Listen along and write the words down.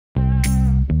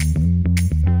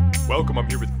Welcome. I'm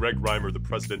here with Greg Reimer, the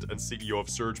President and CEO of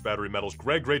Surge Battery Metals.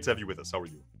 Greg, great to have you with us. How are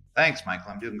you? Thanks,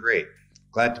 Michael. I'm doing great.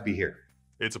 Glad to be here.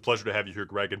 It's a pleasure to have you here,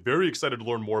 Greg, and very excited to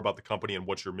learn more about the company and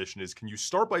what your mission is. Can you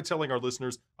start by telling our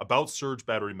listeners about Surge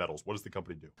Battery Metals? What does the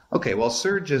company do? Okay, well,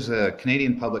 Surge is a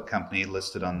Canadian public company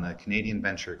listed on the Canadian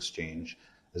Venture Exchange,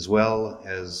 as well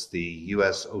as the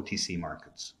U.S. OTC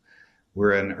markets.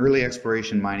 We're an early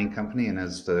exploration mining company, and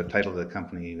as the title of the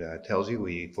company tells you,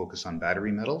 we focus on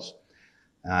battery metals.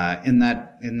 In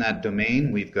that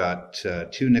domain, we've got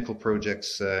 2 nickel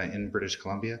projects in British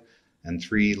Columbia and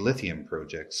 3 lithium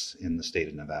projects in the state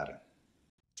of Nevada.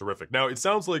 Terrific. Now, it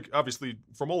sounds like, obviously,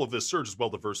 from all of this, Surge is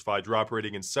well diversified. You're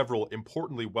operating in several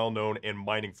importantly well-known and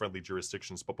mining-friendly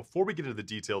jurisdictions. But before we get into the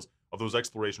details of those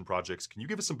exploration projects, can you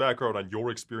give us some background on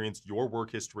your experience, your work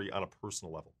history on a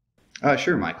personal level?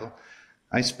 Sure, Michael.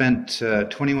 I spent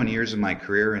 21 years of my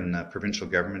career in the provincial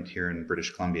government here in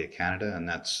British Columbia, Canada, and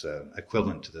that's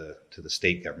equivalent to the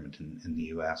state government in the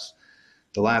U.S.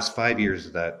 The last 5 years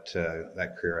of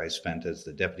that career I spent as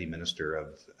the Deputy Minister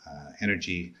of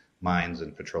Energy, Mines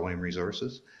and Petroleum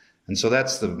Resources. And so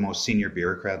that's the most senior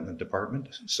bureaucrat in the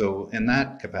department. So in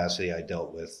that capacity, I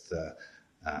dealt with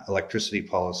electricity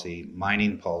policy,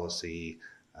 mining policy,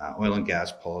 oil and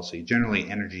gas policy, generally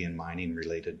energy and mining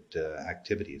related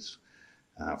activities.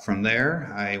 From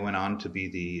there, I went on to be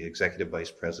the Executive Vice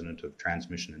President of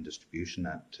Transmission and Distribution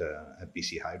at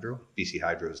BC Hydro. BC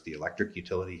Hydro is the electric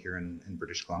utility here in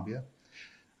British Columbia.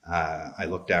 I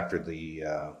looked after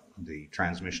the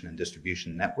transmission and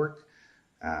distribution network.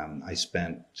 I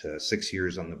spent 6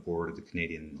 years on the board of the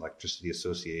Canadian Electricity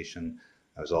Association.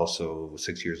 I was also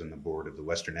 6 years on the board of the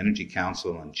Western Energy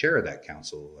Council and chair of that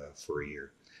council for a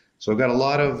year. So I've got a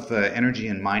lot of energy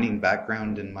and mining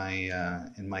background in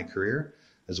my career,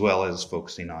 as well as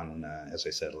focusing on, as I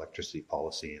said, electricity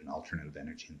policy and alternative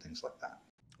energy and things like that.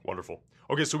 Wonderful.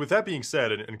 Okay, so with that being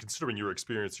said, and considering your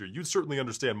experience here, you certainly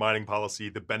understand mining policy,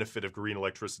 the benefit of green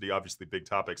electricity, obviously big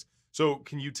topics. So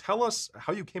can you tell us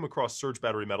how you came across Surge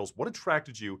Battery Metals? What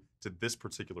attracted you to this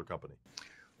particular company?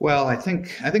 Well, I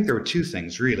think there were 2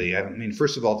 things, really. I mean,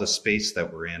 first of all, the space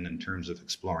that we're in terms of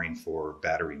exploring for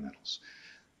battery metals.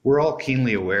 We're all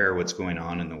keenly aware of what's going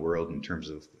on in the world in terms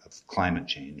of climate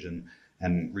change and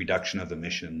reduction of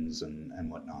emissions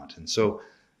and whatnot. And so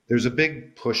there's a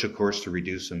big push, of course, to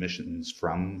reduce emissions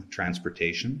from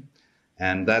transportation.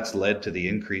 And that's led to the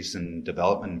increase in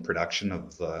development and production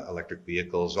of electric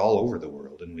vehicles all over the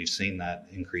world. And we've seen that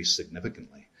increase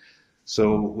significantly.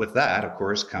 So with that, of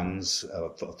course, comes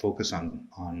a focus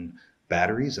on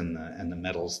batteries and the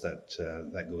metals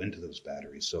that go into those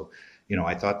batteries. So,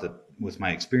 I thought that with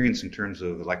my experience in terms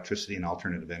of electricity and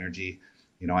alternative energy,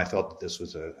 I felt that this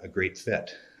was a great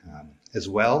fit. As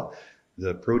well,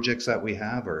 the projects that we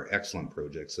have are excellent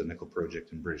projects, the nickel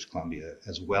project in British Columbia,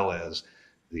 as well as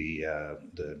the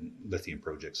lithium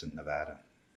projects in Nevada.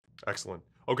 Excellent.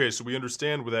 Okay, so we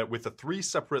understand that with the 3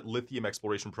 separate lithium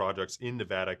exploration projects in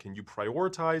Nevada, can you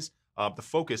prioritize the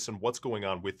focus on what's going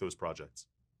on with those projects?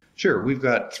 Sure. We've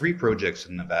got 3 projects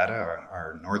in Nevada.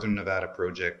 Our Northern Nevada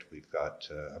project, we've got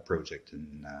a project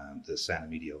in the San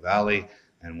Emilio Valley,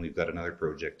 and we've got another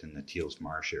project in the Teals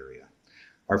Marsh area.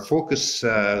 Our focus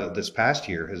this past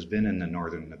year has been in the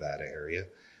Northern Nevada area.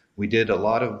 We did a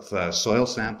lot of soil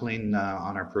sampling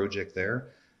on our project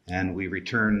there, and we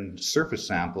returned surface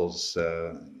samples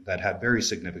that had very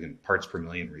significant parts per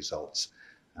million results,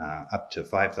 up to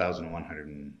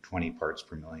 5,120 parts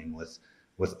per million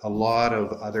with a lot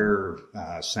of other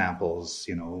samples,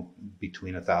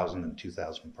 between 1,000 and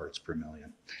 2,000 parts per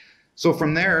million. So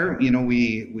from there,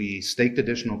 we staked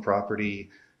additional property,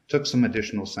 took some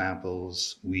additional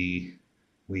samples. We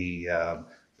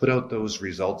put out those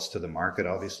results to the market,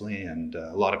 obviously, and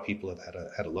a lot of people have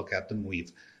had a look at them.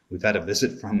 We've had a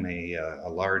visit from a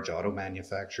large auto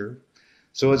manufacturer.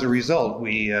 So as a result,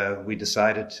 we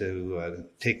decided to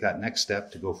take that next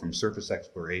step to go from surface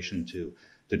exploration to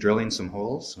drilling some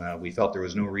holes. We felt there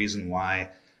was no reason why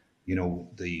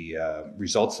the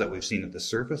results that we've seen at the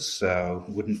surface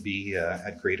wouldn't be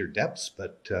at greater depths,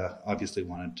 but obviously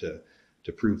wanted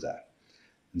to prove that.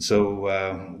 And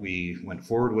so we went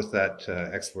forward with that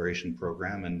exploration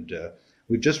program, and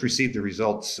we've just received the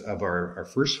results of our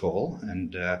first hole,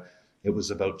 and it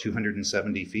was about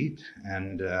 270 feet.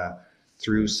 And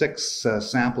through 6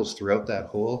 samples throughout that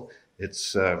hole,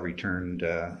 it's returned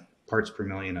parts per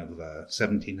million of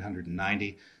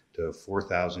 1,790 to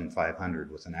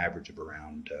 4,500 with an average of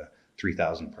around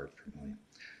 3,000 parts per million.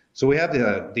 So we have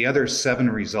the other 7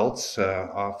 results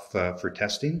off for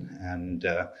testing, and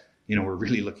we're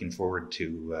really looking forward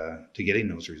to getting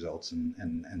those results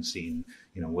and seeing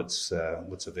what's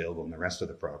available in the rest of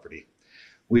the property.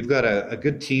 We've got a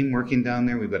good team working down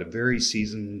there. We've got a very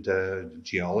seasoned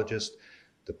geologist.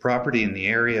 The property in the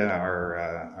area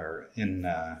are in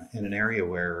an area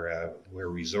where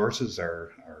resources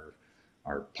are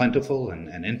plentiful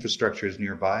and infrastructure is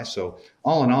nearby. So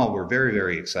all in all, we're very,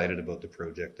 very excited about the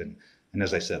project, and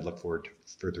as I said, look forward to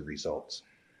further results.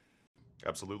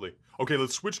 Absolutely. Okay,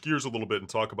 let's switch gears a little bit and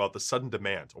talk about the sudden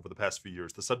demand over the past few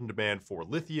years. The sudden demand for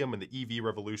lithium and the EV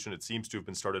revolution, it seems to have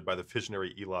been started by the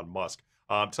visionary Elon Musk.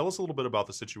 Tell us a little bit about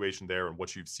the situation there and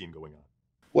what you've seen going on.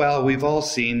 Well, we've all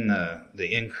seen the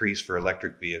increase for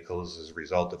electric vehicles as a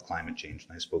result of climate change,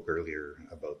 and I spoke earlier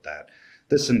about that.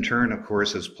 This, in turn, of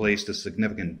course, has placed a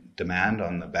significant demand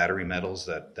on the battery metals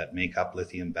that make up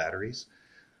lithium batteries.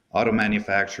 Auto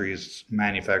manufacturers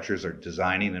are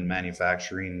designing and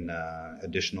manufacturing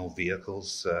additional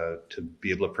vehicles to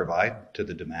be able to provide to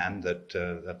the demand that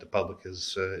the public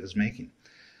is making.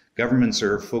 Governments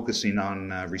are focusing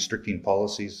on restricting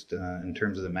policies in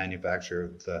terms of the manufacture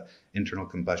of internal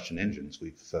combustion engines.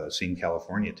 We've seen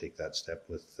California take that step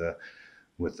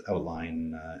with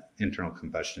outline internal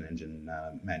combustion engine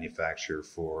manufacture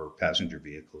for passenger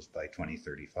vehicles by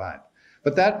 2035.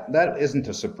 But that isn't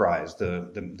a surprise.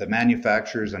 The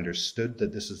manufacturers understood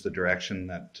that this is the direction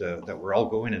that we're all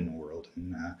going in the world,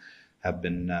 and have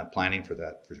been planning for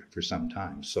that for some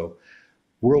time. So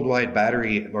worldwide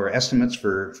battery or estimates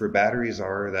for batteries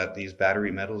are that these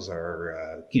battery metals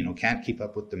are can't keep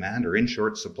up with demand or in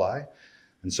short supply.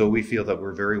 And so we feel that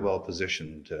we're very well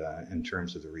positioned in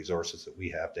terms of the resources that we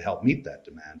have to help meet that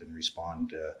demand and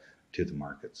respond to the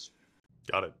markets.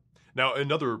 Got it. Now,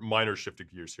 another minor shift of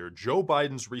gears here. Joe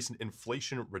Biden's recent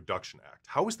Inflation Reduction Act.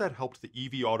 How has that helped the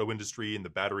EV auto industry and the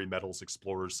battery metals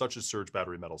explorers, such as Surge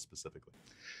Battery Metals specifically?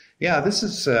 Yeah, this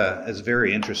is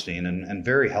very interesting and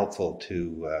very helpful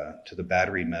to the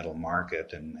battery metal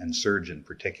market and Surge in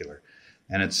particular.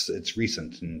 And it's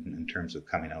recent in terms of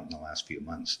coming out in the last few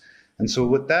months. And so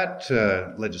what that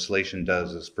legislation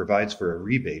does is provides for a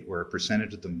rebate where a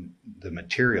percentage of the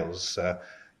materials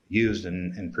used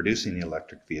in producing the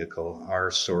electric vehicle are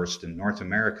sourced in North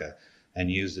America and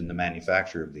used in the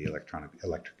manufacture of the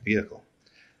electric vehicle.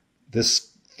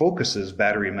 This focuses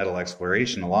battery metal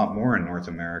exploration a lot more in North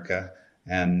America,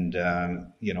 and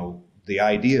the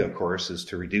idea, of course, is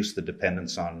to reduce the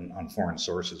dependence on foreign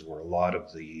sources where a lot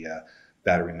of the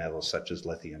battery metals, such as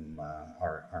lithium,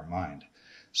 are mined.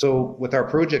 So with our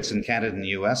projects in Canada and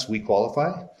the US, we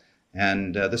qualify.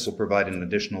 And this will provide an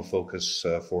additional focus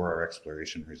for our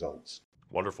exploration results.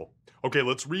 Wonderful. Okay,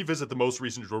 let's revisit the most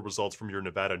recent drill results from your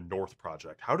Nevada North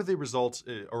project. How do these results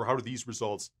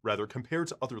compare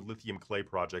to other lithium clay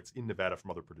projects in Nevada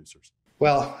from other producers?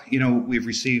 Well, we've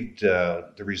received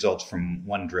the results from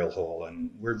one drill hole, and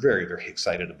we're very, very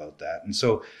excited about that. And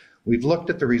so we've looked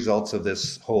at the results of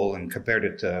this hole and compared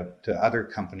it to other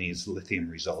companies' lithium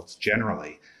results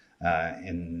generally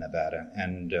in Nevada.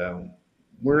 And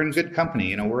we're in good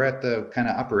company. We're at the kind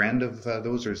of upper end of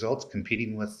those results,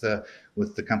 competing with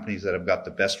the companies that have got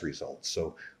the best results.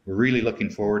 So we're really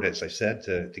looking forward, as I said,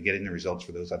 to getting the results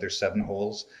for those other 7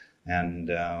 holes, and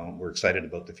we're excited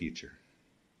about the future.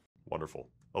 Wonderful.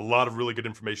 A lot of really good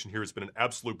information here. It's been an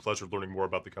absolute pleasure learning more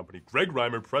about the company. Greg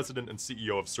Reimer, President and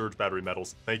CEO of Surge Battery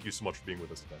Metals, thank you so much for being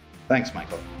with us today. Thanks,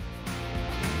 Michael.